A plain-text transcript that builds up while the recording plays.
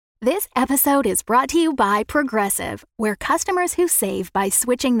This episode is brought to you by Progressive, where customers who save by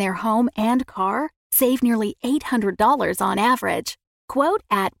switching their home and car save nearly $800 on average. Quote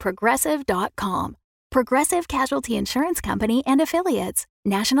at Progressive.com. Progressive Casualty Insurance Company and Affiliates.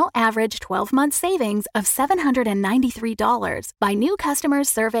 National average 12-month savings of $793 by new customers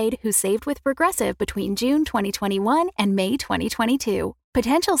surveyed who saved with Progressive between June 2021 and May 2022.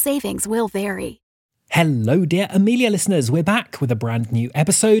 Potential savings will vary. Hello, dear Amelia listeners. We're back with a brand new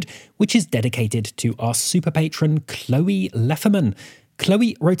episode, which is dedicated to our super patron, Chloe Lefferman.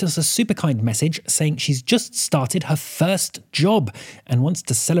 Chloe wrote us a super kind message saying she's just started her first job and wants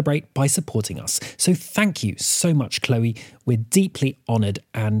to celebrate by supporting us. So thank you so much, Chloe. We're deeply honoured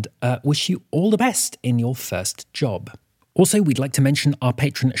and wish you all the best in your first job. Also, we'd like to mention our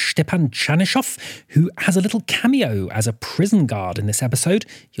patron Stepan Chanishov, who has a little cameo as a prison guard in this episode.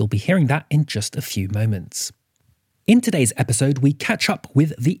 You'll be hearing that in just a few moments. In today's episode, we catch up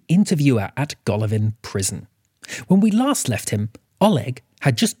with the interviewer at Golovin Prison. When we last left him, Oleg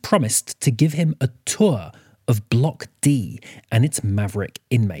had just promised to give him a tour of Block D and its maverick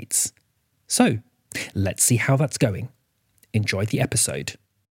inmates. So, let's see how that's going. Enjoy the episode.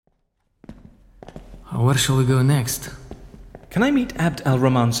 Where shall we go next? Can I meet Abd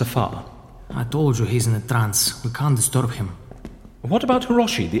al-Rahman Safar? I told you he's in a trance. We can't disturb him. What about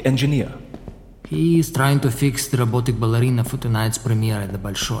Hiroshi, the engineer? He is trying to fix the robotic ballerina for tonight's premiere at the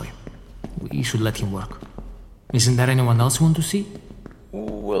Bolshoi. We should let him work. Isn't there anyone else you want to see?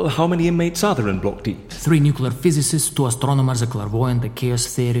 Well, how many inmates are there in Block D? 3 nuclear physicists, 2 astronomers, a clairvoyant, a chaos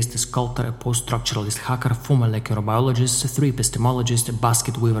theorist, a sculptor, a post-structuralist hacker, 4 molecular biologists, 3 epistemologists, a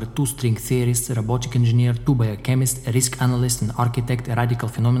basket weaver, 2 string theorists, a robotic engineer, 2 biochemists, a risk analyst, an architect, a radical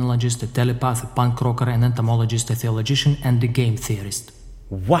phenomenologist, a telepath, a punk rocker, an entomologist, a theologian, and a game theorist.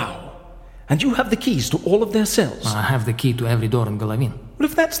 Wow! And you have the keys to all of their cells? I have the key to every door in Golovin. Well,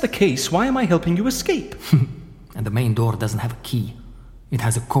 if that's the case, why am I helping you escape? And the main door doesn't have a key. It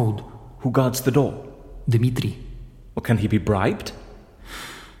has a code. Who guards the door? Dmitri. Well, can he be bribed?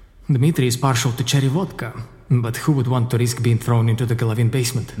 Dmitri is partial to cherry vodka, but who would want to risk being thrown into the Golovin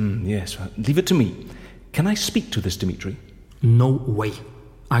basement? Yes, well, leave it to me. Can I speak to this Dmitri? No way.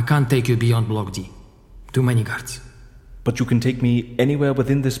 I can't take you beyond Block D. Too many guards. But you can take me anywhere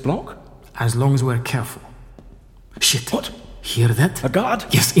within this block? As long as we're careful. Shit. What? Hear that? A guard?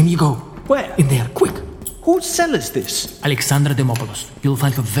 Yes, in you go. Where? In there, quick. Whose cell is this? Alexandra Demopoulos. You'll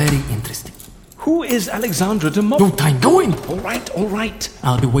find her very interesting. Who is Alexandra Demopoulos? No time, go in! All right.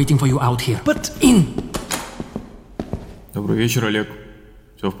 I'll be waiting for you out here. But... In! Добрый вечер, Олег.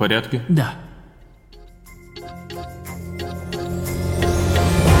 Все в порядке? Да.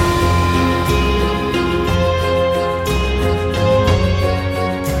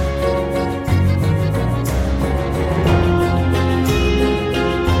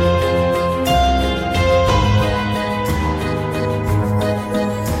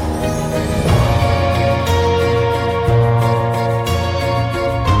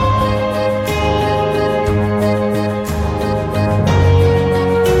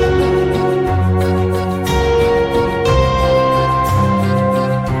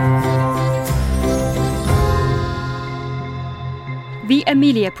 The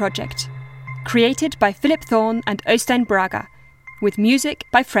Amelia Project, created by Philip Thorne and Øystein Braga, with music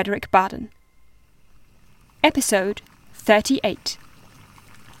by Frederick Baden. Episode 38.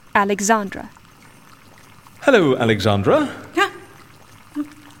 Alexandra. Hello, Alexandra. Yeah.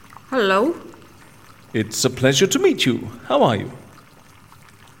 Hello. It's a pleasure to meet you. How are you?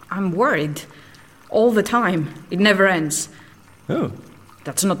 I'm worried. All the time. It never ends. Oh.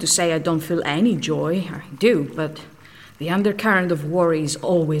 That's not to say I don't feel any joy. I do, but the undercurrent of worry is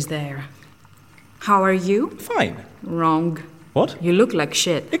always there. How are you? Fine. Wrong. What? You look like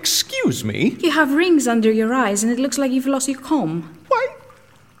shit. Excuse me? You have rings under your eyes and it looks like you've lost your comb.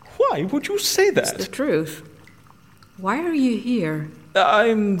 Why would you say that? It's the truth. Why are you here?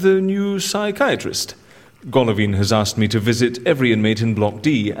 I'm the new psychiatrist. Golovin has asked me to visit every inmate in Block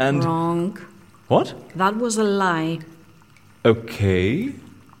D and... Wrong. What? That was a lie. Okay,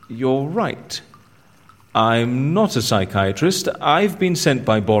 you're right. I'm not a psychiatrist. I've been sent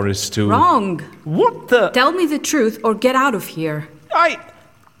by Boris to... Wrong. What the... Tell me the truth or get out of here.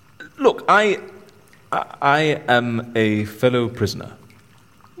 Look, I am a fellow prisoner.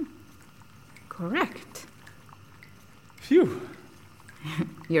 Correct. Phew.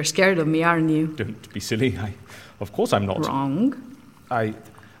 You're scared of me, aren't you? Don't be silly. Of course I'm not. Wrong.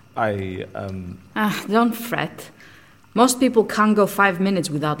 Don't fret. Most people can't go 5 minutes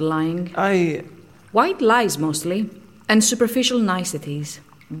without lying. White lies, mostly. And superficial niceties.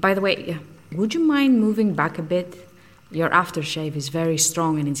 By the way, would you mind moving back a bit? Your aftershave is very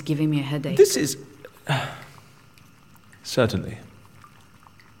strong and it's giving me a headache. This is... Certainly.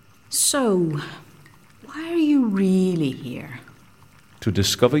 So, why are you really here? To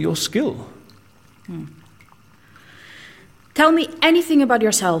discover your skill. Tell me anything about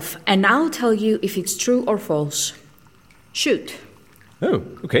yourself, and I'll tell you if it's true or false. Shoot. Oh,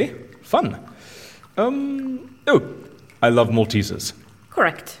 okay. Fun. I love Maltesers.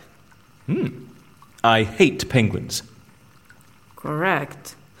 Correct. I hate penguins.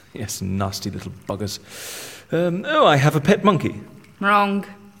 Correct. Yes, nasty little buggers. I have a pet monkey. Wrong.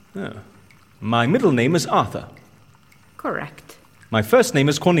 My middle name is Arthur. Correct. My first name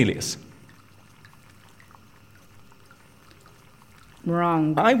is Cornelius.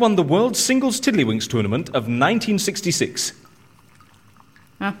 Wrong. I won the World Singles Tiddlywinks Tournament of 1966.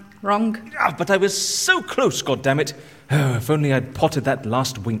 Wrong. But I was so close, goddammit. Oh, if only I'd potted that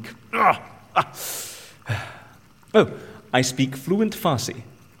last wink. I speak fluent Farsi.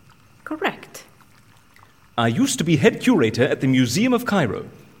 Correct. I used to be head curator at the Museum of Cairo.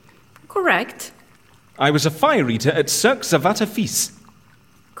 Correct. I was a fire eater at Cirque Zavata Fils.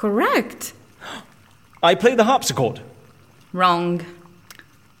 Correct. I play the harpsichord. Wrong.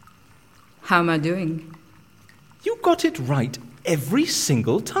 How am I doing? You got it right every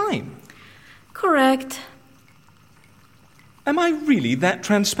single time. Correct. Am I really that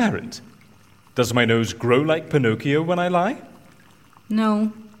transparent? Does my nose grow like Pinocchio when I lie?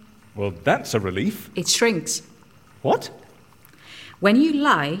 No, Well, that's a relief. it shrinks. What? When you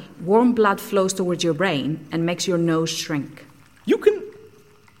lie, warm blood flows towards your brain and makes your nose shrink. You can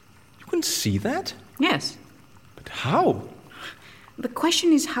see that? Yes. But how? The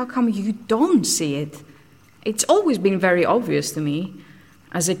question is, how come you don't see it? It's always been very obvious to me.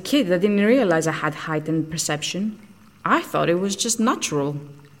 As a kid, I didn't realize I had heightened perception. I thought it was just natural.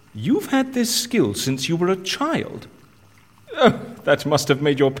 You've had this skill since you were a child. Oh, that must have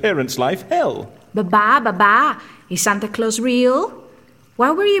made your parents' life hell. Baba, is Santa Claus real? Why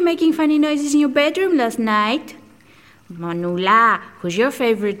were you making funny noises in your bedroom last night? Manula, who's your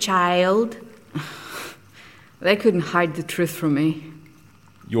favorite child? They couldn't hide the truth from me.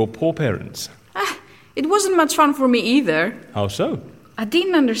 Your poor parents. It wasn't much fun for me either. How so? I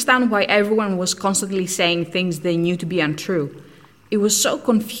didn't understand why everyone was constantly saying things they knew to be untrue. It was so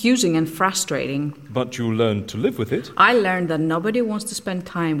confusing and frustrating. But you learned to live with it. I learned that nobody wants to spend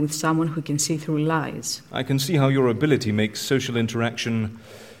time with someone who can see through lies. I can see how your ability makes social interaction,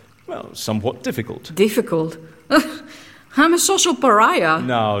 well, somewhat difficult. Difficult? I'm a social pariah.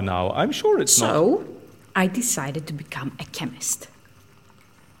 Now, I'm sure it's not... So, I decided to become a chemist.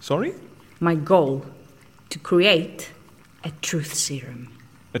 Sorry? My goal, to create a truth serum.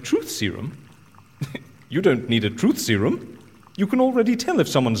 A truth serum? You don't need a truth serum. You can already tell if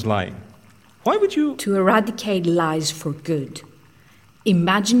someone's lying. Why would you... To eradicate lies for good.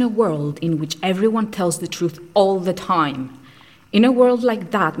 Imagine a world in which everyone tells the truth all the time. In a world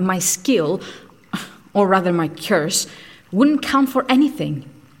like that, my skill, or rather my curse, wouldn't count for anything.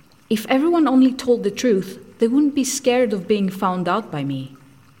 If everyone only told the truth, they wouldn't be scared of being found out by me.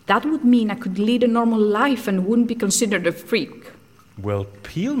 That would mean I could lead a normal life and wouldn't be considered a freak. Well,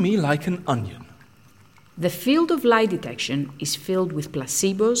 peel me like an onion. The field of lie detection is filled with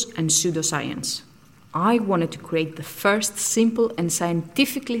placebos and pseudoscience. I wanted to create the first simple and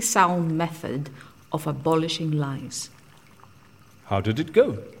scientifically sound method of abolishing lies. How did it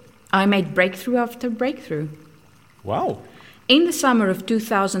go? I made breakthrough after breakthrough. Wow. In the summer of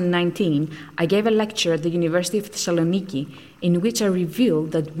 2019, I gave a lecture at the University of Thessaloniki in which I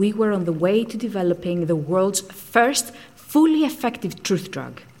revealed that we were on the way to developing the world's first fully effective truth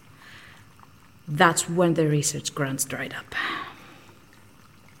drug. That's when the research grants dried up.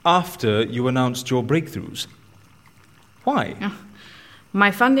 After you announced your breakthroughs. Why?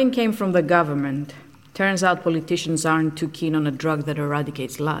 My funding came from the government. Turns out politicians aren't too keen on a drug that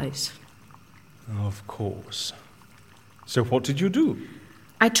eradicates lies. Of course. So what did you do?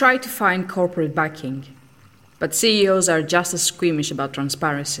 I tried to find corporate backing, but CEOs are just as squeamish about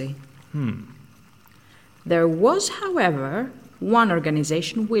transparency. There was, however, one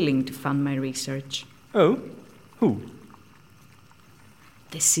organization willing to fund my research. Oh? Who?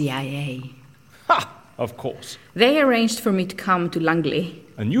 The CIA. Ha! Of course. They arranged for me to come to Langley.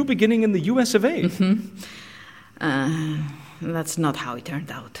 A new beginning in the US of A. That's not how it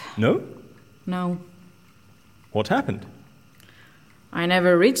turned out. No? No. What happened? I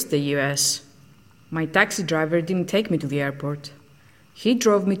never reached the US. My taxi driver didn't take me to the airport. He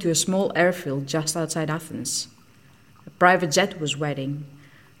drove me to a small airfield just outside Athens. A private jet was waiting.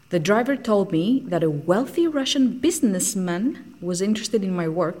 The driver told me that a wealthy Russian businessman was interested in my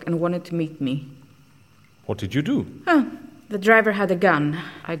work and wanted to meet me. What did you do? The driver had a gun.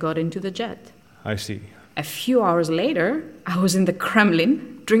 I got into the jet. I see. A few hours later, I was in the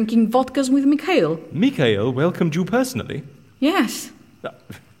Kremlin drinking vodkas with Mikhail. Mikhail welcomed you personally? Yes.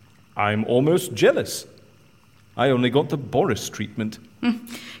 I'm almost jealous. I only got the Boris treatment.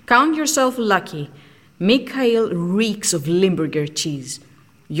 Count yourself lucky. Mikhail reeks of Limburger cheese.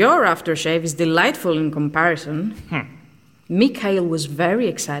 Your aftershave is delightful in comparison. Mikhail was very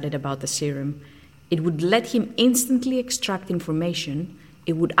excited about the serum. It would let him instantly extract information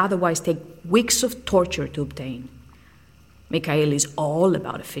it would otherwise take weeks of torture to obtain. Mikhail is all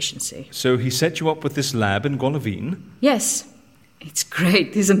about efficiency. So he set you up with this lab in Golovin? Yes. It's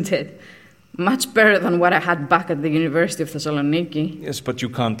great, isn't it? Much better than what I had back at the University of Thessaloniki. Yes, but you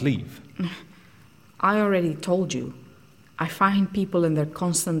can't leave. I already told you. I find people and their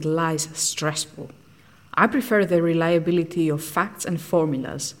constant lies stressful. I prefer the reliability of facts and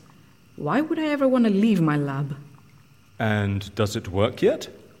formulas. Why would I ever want to leave my lab? And does it work yet?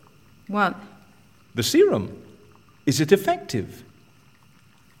 What? The serum. Is it effective?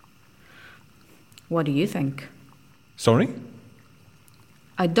 What do you think? Sorry?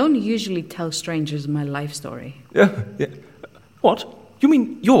 I don't usually tell strangers my life story. Yeah. What? You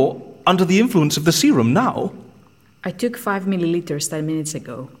mean you're under the influence of the serum now? I took 5 milliliters 10 minutes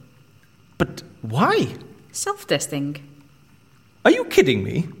ago. But why? Self-testing. Are you kidding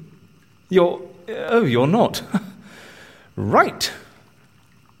me? You're not. Right.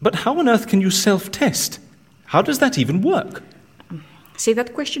 But how on earth can you self-test? How does that even work? See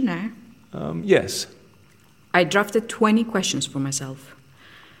that questionnaire? Yes. I drafted 20 questions for myself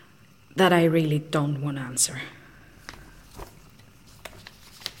that I really don't want to answer.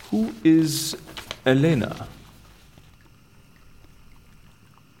 Who is Elena?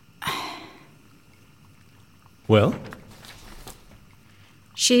 Well?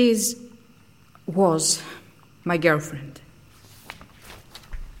 Was my girlfriend.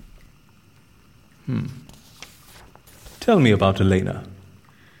 Tell me about Elena.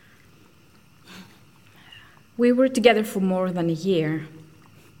 We were together for more than a year.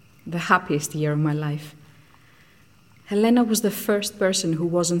 The happiest year of my life. Helena was the first person who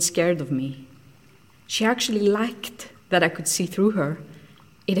wasn't scared of me. She actually liked that I could see through her.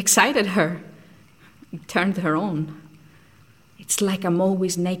 It excited her. It turned her on. It's like I'm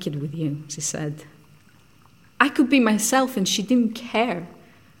always naked with you, she said. I could be myself and she didn't care.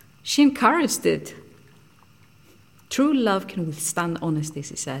 She encouraged it. True love can withstand honesty,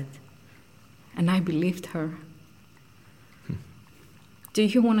 she said. And I believed her. Do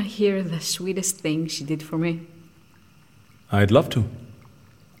you want to hear the sweetest thing she did for me? I'd love to.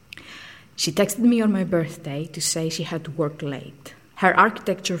 She texted me on my birthday to say she had to work late. Her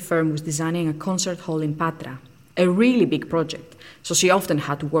architecture firm was designing a concert hall in Patra, a really big project, so she often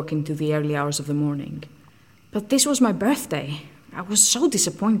had to work into the early hours of the morning. But this was my birthday. I was so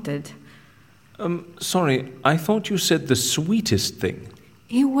disappointed. Sorry, I thought you said the sweetest thing.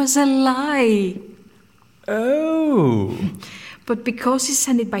 It was a lie. Oh. But because he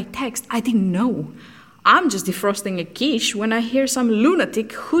sent it by text, I didn't know. I'm just defrosting a quiche when I hear some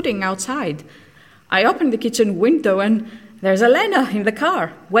lunatic hooting outside. I open the kitchen window and there's Elena in the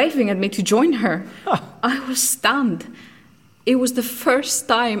car, waving at me to join her. I was stunned. It was the first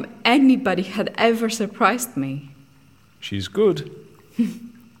time anybody had ever surprised me. She's good.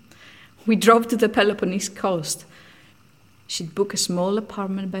 We drove to the Peloponnese coast. She'd book a small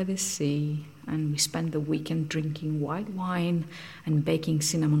apartment by the sea, and we spent the weekend drinking white wine and baking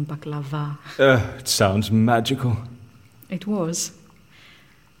cinnamon baklava. It sounds magical. It was.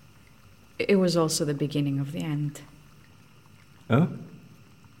 It was also the beginning of the end. Oh?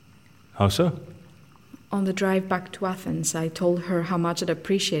 How so? On the drive back to Athens, I told her how much I'd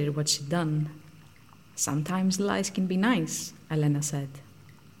appreciated what she'd done. Sometimes lies can be nice, Elena said.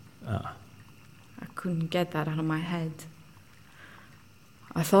 Ah. I couldn't get that out of my head.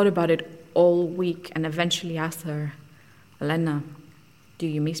 I thought about it all week and eventually asked her, Elena, do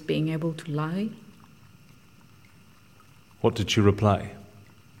you miss being able to lie? What did she reply?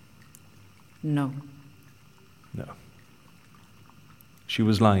 No. No. She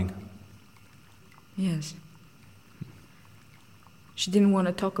was lying. Yes. She didn't want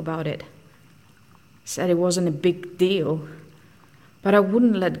to talk about it. Said it wasn't a big deal. But I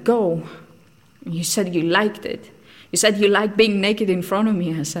wouldn't let go. You said you liked it. You said you liked being naked in front of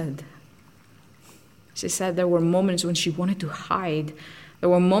me, I said. She said there were moments when she wanted to hide. There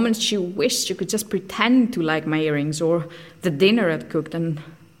were moments she wished she could just pretend to like my earrings or the dinner I'd cooked and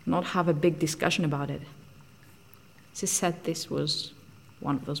not have a big discussion about it. She said this was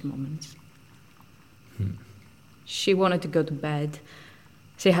one of those moments. She wanted to go to bed,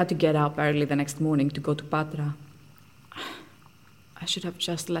 She had to get up early the next morning to go to Patra. I should have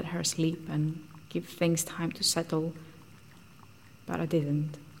just let her sleep and give things time to settle, but I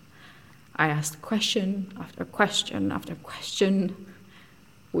didn't. I asked question after question after question.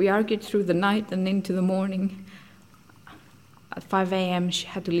 We argued through the night and into the morning. At 5 a.m. she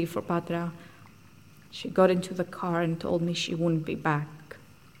had to leave for Patra. She got into the car and told me she wouldn't be back.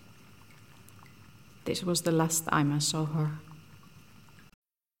 This was the last time I saw her.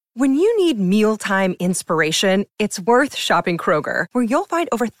 When you need mealtime inspiration, it's worth shopping Kroger, where you'll find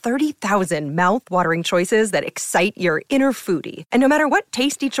over 30,000 mouth-watering choices that excite your inner foodie. And no matter what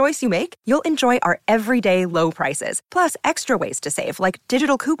tasty choice you make, you'll enjoy our everyday low prices, plus extra ways to save, like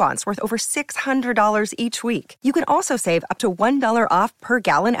digital coupons worth over $600 each week. You can also save up to $1 off per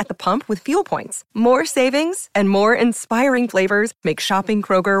gallon at the pump with fuel points. More savings and more inspiring flavors make shopping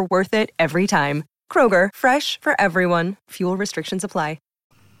Kroger worth it every time. Kroger, fresh for everyone. Fuel restrictions apply.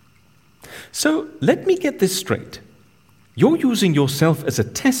 So, let me get this straight. You're using yourself as a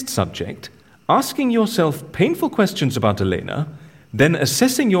test subject, asking yourself painful questions about Elena, then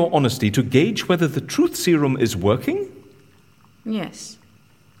assessing your honesty to gauge whether the truth serum is working? Yes.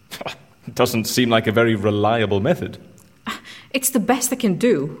 Doesn't seem like a very reliable method. It's the best I can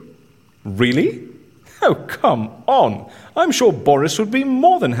do. Really? Oh, come on. I'm sure Boris would be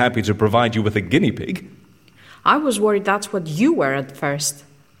more than happy to provide you with a guinea pig. I was worried that's what you were at first.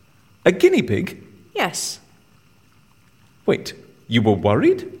 A guinea pig? Yes. Wait, you were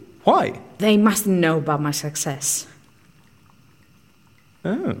worried? Why? They mustn't know about my success.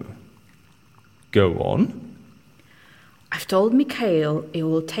 Oh. Go on. I've told Mikhail it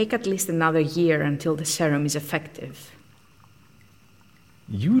will take at least another year until the serum is effective.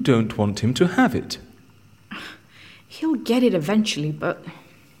 You don't want him to have it. He'll get it eventually, but...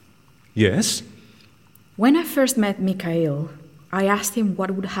 Yes? When I first met Mikhail, I asked him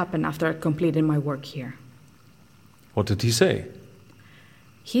what would happen after I completed my work here. What did he say?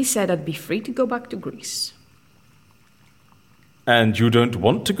 He said I'd be free to go back to Greece. And you don't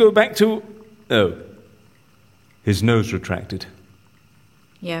want to go back to... Oh. His nose retracted.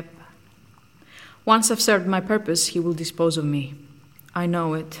 Yep. Once I've served my purpose, he will dispose of me. I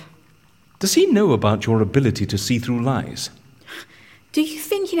know it. Does he know about your ability to see through lies? Do you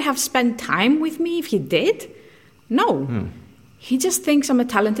think he'd have spent time with me if he did? No. He just thinks I'm a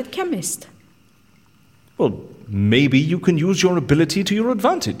talented chemist. Well, maybe you can use your ability to your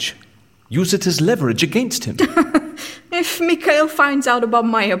advantage. Use it as leverage against him. If Mikhail finds out about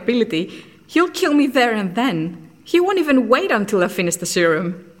my ability, he'll kill me there and then. He won't even wait until I finish the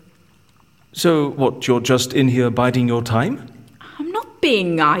serum. So, what, you're just in here biding your time? I'm not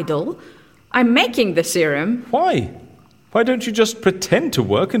being idle. I'm making the serum. Why? Why don't you just pretend to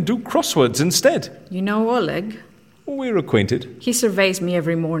work and do crosswords instead? You know Oleg? We're acquainted. He surveys me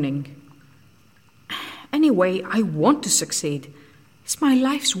every morning. Anyway, I want to succeed. It's my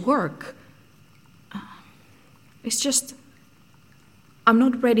life's work. It's just... I'm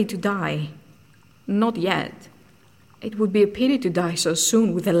not ready to die. Not yet. It would be a pity to die so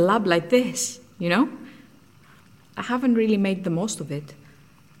soon with a lab like this, you know? I haven't really made the most of it.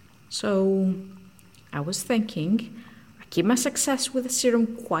 So, I was thinking, I keep my success with the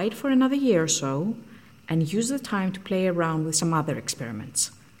serum quiet for another year or so, and use the time to play around with some other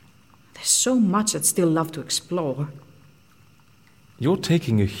experiments. There's so much I'd still love to explore. You're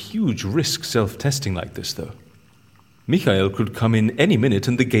taking a huge risk self-testing like this, though. Mikhail could come in any minute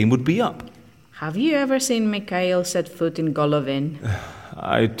and the game would be up. Have you ever seen Mikhail set foot in Golovin?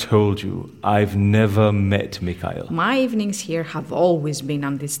 I told you, I've never met Mikhail. My evenings here have always been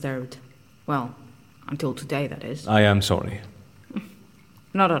undisturbed. Well, until today, that is. I am sorry.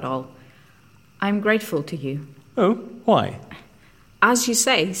 Not at all. I'm grateful to you. Oh, why? As you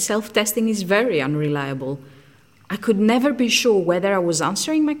say, self-testing is very unreliable. I could never be sure whether I was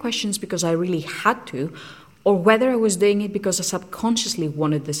answering my questions because I really had to, or whether I was doing it because I subconsciously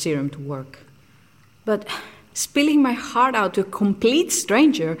wanted the serum to work. But spilling my heart out to a complete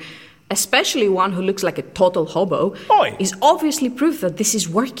stranger, especially one who looks like a total hobo, is obviously proof that this is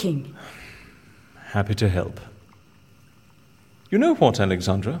working. Happy to help. You know what,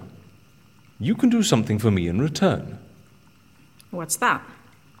 Alexandra? You can do something for me in return. What's that?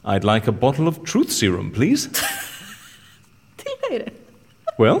 I'd like a bottle of truth serum, please. Till later.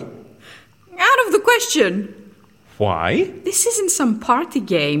 Well? Out of the question. Why? This isn't some party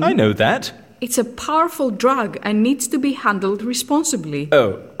game. I know that. It's a powerful drug and needs to be handled responsibly.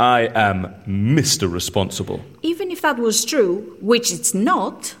 Oh, I am Mr. Responsible. Even if that was true, which it's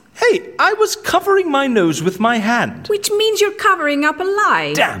not... Hey, I was covering my nose with my hand. Which means you're covering up a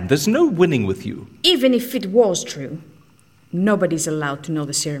lie. Damn, there's no winning with you. Even if it was true. Nobody's allowed to know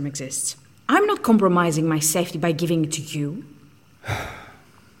the serum exists. I'm not compromising my safety by giving it to you.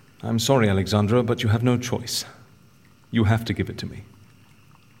 I'm sorry, Alexandra, but you have no choice. You have to give it to me.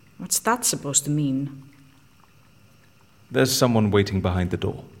 What's that supposed to mean? There's someone waiting behind the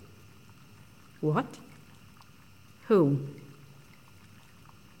door. What? Who?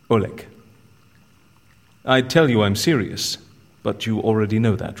 Oleg. I tell you I'm serious, but you already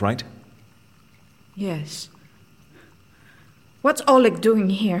know that, right? Yes. What's Oleg doing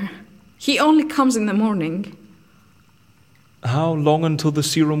here? He only comes in the morning. How long until the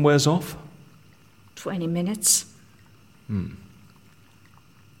serum wears off? 20 minutes.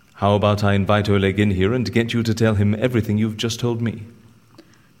 How about I invite Oleg in here and get you to tell him everything you've just told me?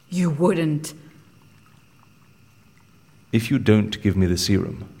 You wouldn't. If you don't give me the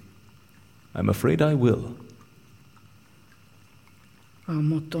serum, I'm afraid I will.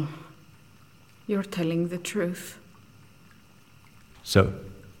 Motto, you're telling the truth. So,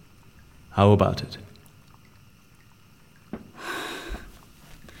 how about it?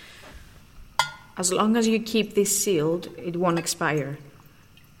 As long as you keep this sealed, it won't expire.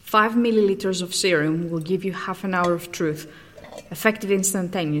 5 milliliters of serum will give you half an hour of truth, effective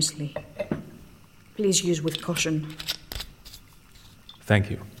instantaneously. Please use with caution. Thank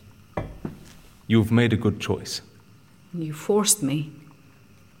you. You've made a good choice. You forced me.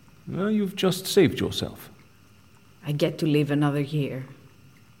 Well, you've just saved yourself. I get to live another year.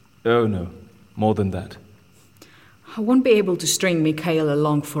 Oh, no. More than that. I won't be able to string Mikhail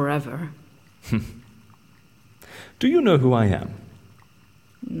along forever. Do you know who I am?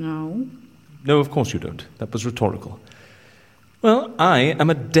 No. No, of course you don't. That was rhetorical. Well, I am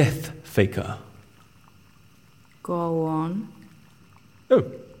a death faker. Go on. Oh,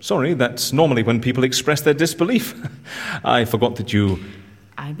 sorry, that's normally when people express their disbelief. I forgot that you...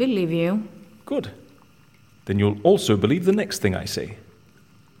 I believe you. Good. Then you'll also believe the next thing I say.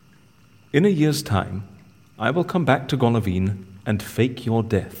 In a year's time, I will come back to Golovin and fake your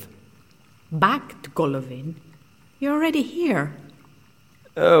death. Back to Golovin? You're already here.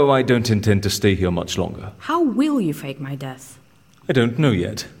 Oh, I don't intend to stay here much longer. How will you fake my death? I don't know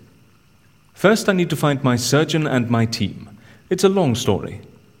yet. First, I need to find my surgeon and my team. It's a long story.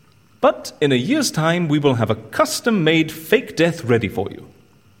 But in a year's time, we will have a custom-made fake death ready for you.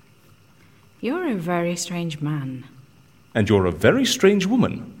 You're a very strange man. And you're a very strange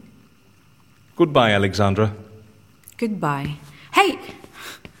woman. Goodbye, Alexandra. Goodbye. Hey!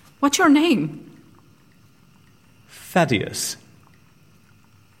 What's your name? Thaddeus.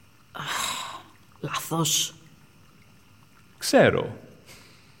 Lathos. Xero.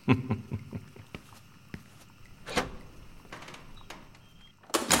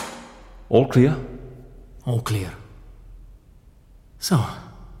 All clear? All clear. So,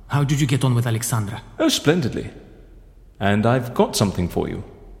 how did you get on with Alexandra? Oh, splendidly. And I've got something for you.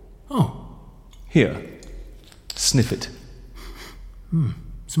 Oh. Here. Sniff it.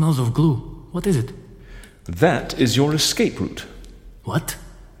 Smells of glue. What is it? That is your escape route. What?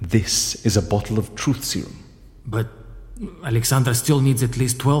 This is a bottle of truth serum. But Alexandra still needs at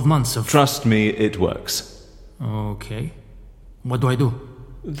least 12 months of... Trust me, it works. Okay. What do I do?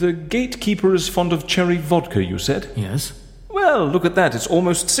 The gatekeeper is fond of cherry vodka, you said? Yes. Well, look at that. It's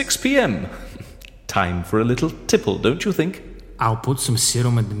almost 6 p.m. Time for a little tipple, don't you think? I'll put some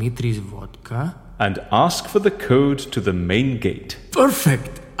serum in Dmitri's vodka. And ask for the code to the main gate.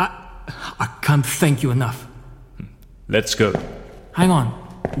 Perfect! I can't thank you enough. Let's go. Hang on.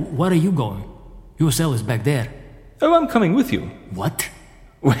 Where are you going? Your cell is back there. Oh, I'm coming with you. What?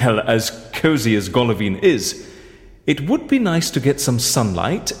 Well, as cozy as Golovin is, it would be nice to get some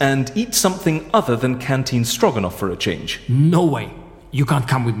sunlight and eat something other than canteen stroganoff for a change. No way. You can't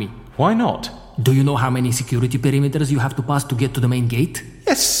come with me. Why not? Do you know how many security perimeters you have to pass to get to the main gate?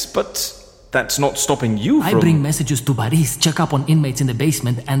 Yes, but that's not stopping you from... I bring messages to Boris, check up on inmates in the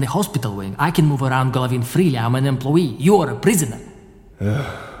basement and the hospital wing. I can move around Golovin freely. I'm an employee. You are a prisoner.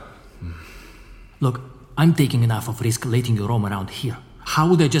 Look, I'm taking enough of risk letting you roam around here. How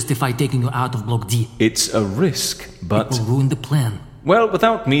would I justify taking you out of Block D? It's a risk, but... It will ruin the plan. Well,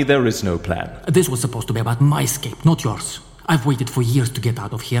 without me, there is no plan. This was supposed to be about my escape, not yours. I've waited for years to get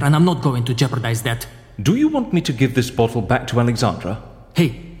out of here, and I'm not going to jeopardize that. Do you want me to give this bottle back to Alexandra?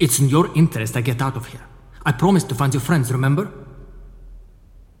 Hey, it's in your interest I get out of here. I promised to find your friends, remember?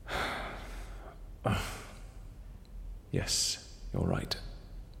 Yes, you're right.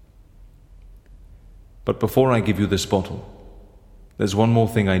 But before I give you this bottle, there's one more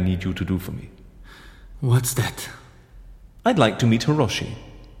thing I need you to do for me. What's that? I'd like to meet Hiroshi,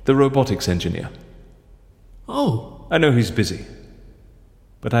 the robotics engineer. Oh. I know he's busy,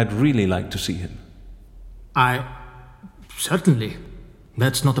 but I'd really like to see him. Certainly.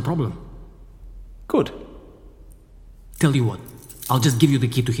 That's not a problem. Good. Tell you what, I'll just give you the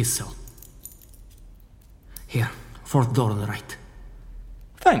key to his cell. Here, fourth door on the right.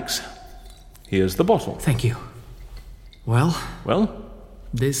 Thanks. Here's the bottle. Thank you. Well?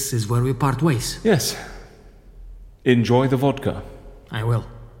 This is where we part ways. Yes. Enjoy the vodka. I will.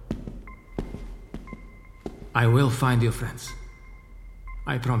 I will find your friends.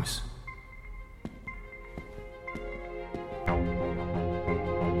 I promise.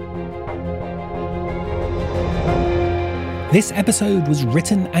 This episode was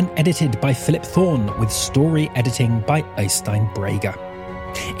written and edited by Philip Thorne, with story editing by Øystein Brage.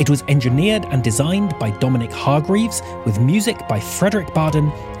 It was engineered and designed by Dominic Hargreaves, with music by Frederick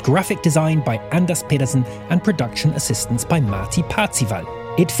Barden, graphic design by Anders Pedersen, and production assistance by Marty Parzival.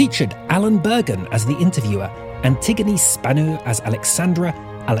 It featured Alan Bergen as the interviewer, Antigone Spanu as Alexandra,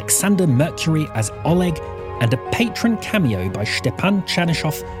 Alexander Mercury as Oleg, and a patron cameo by Stepan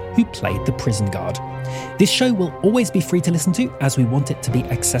Chanishov, who played the prison guard. This show will always be free to listen to, as we want it to be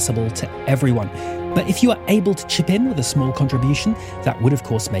accessible to everyone. But if you are able to chip in with a small contribution, that would of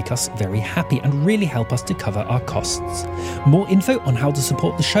course make us very happy and really help us to cover our costs. More info on how to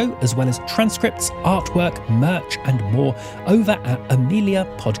support the show, as well as transcripts, artwork, merch and more, over at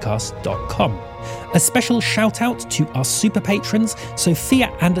ameliapodcast.com. A special shout out to our super patrons: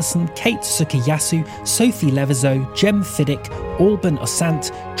 Sophia Anderson, Kate Sukiyasu, Sophie Levizo, Jem Fiddick, Alban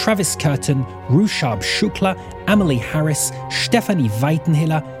Osant, Travis Curtin, Rushab Shukla, Emily Harris, Stephanie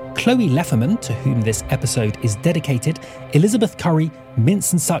Weitenhiller, Chloe Lefferman, to whom this episode is dedicated, Elizabeth Curry,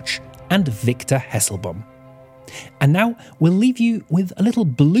 Mince and Such, and Victor Hesselbaum. And now we'll leave you with a little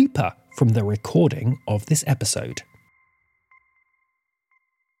blooper from the recording of this episode.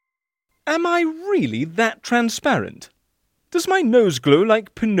 Am I really that transparent? Does my nose glow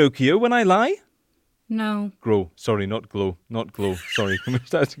like Pinocchio when I lie? No. Glow. Sorry, not glow. Not glow. Sorry, can we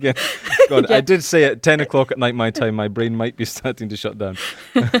start again? God, I did say at 10 o'clock at night my time, my brain might be starting to shut down.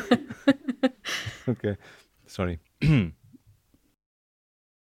 Okay, sorry. The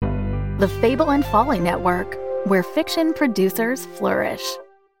Fable and Folly Network, where fiction producers flourish.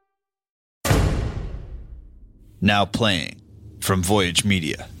 Now playing from Voyage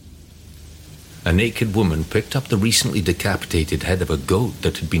Media. A naked woman picked up the recently decapitated head of a goat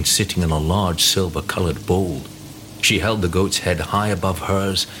that had been sitting in a large silver-colored bowl. She held the goat's head high above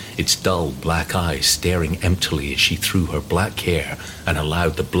hers, its dull black eyes staring emptily as she threw her black hair and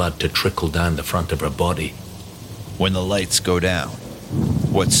allowed the blood to trickle down the front of her body. When the lights go down,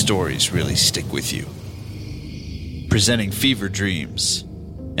 what stories really stick with you? Presenting Fever Dreams,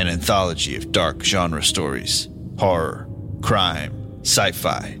 an anthology of dark genre stories, horror, crime,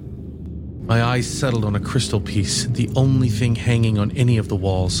 sci-fi. My eyes settled on a crystal piece, the only thing hanging on any of the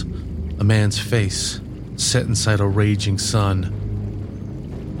walls. A man's face, set inside a raging sun.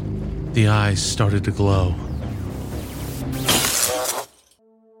 The eyes started to glow.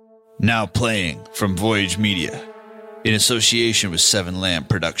 Now playing from Voyage Media, in association with Seven Lamb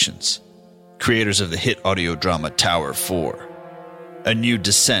Productions, creators of the hit audio drama Tower 4. A new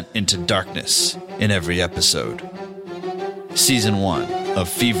descent into darkness in every episode. Season 1 of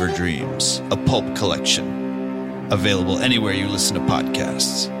Fever Dreams, a pulp collection. Available anywhere you listen to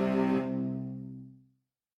podcasts.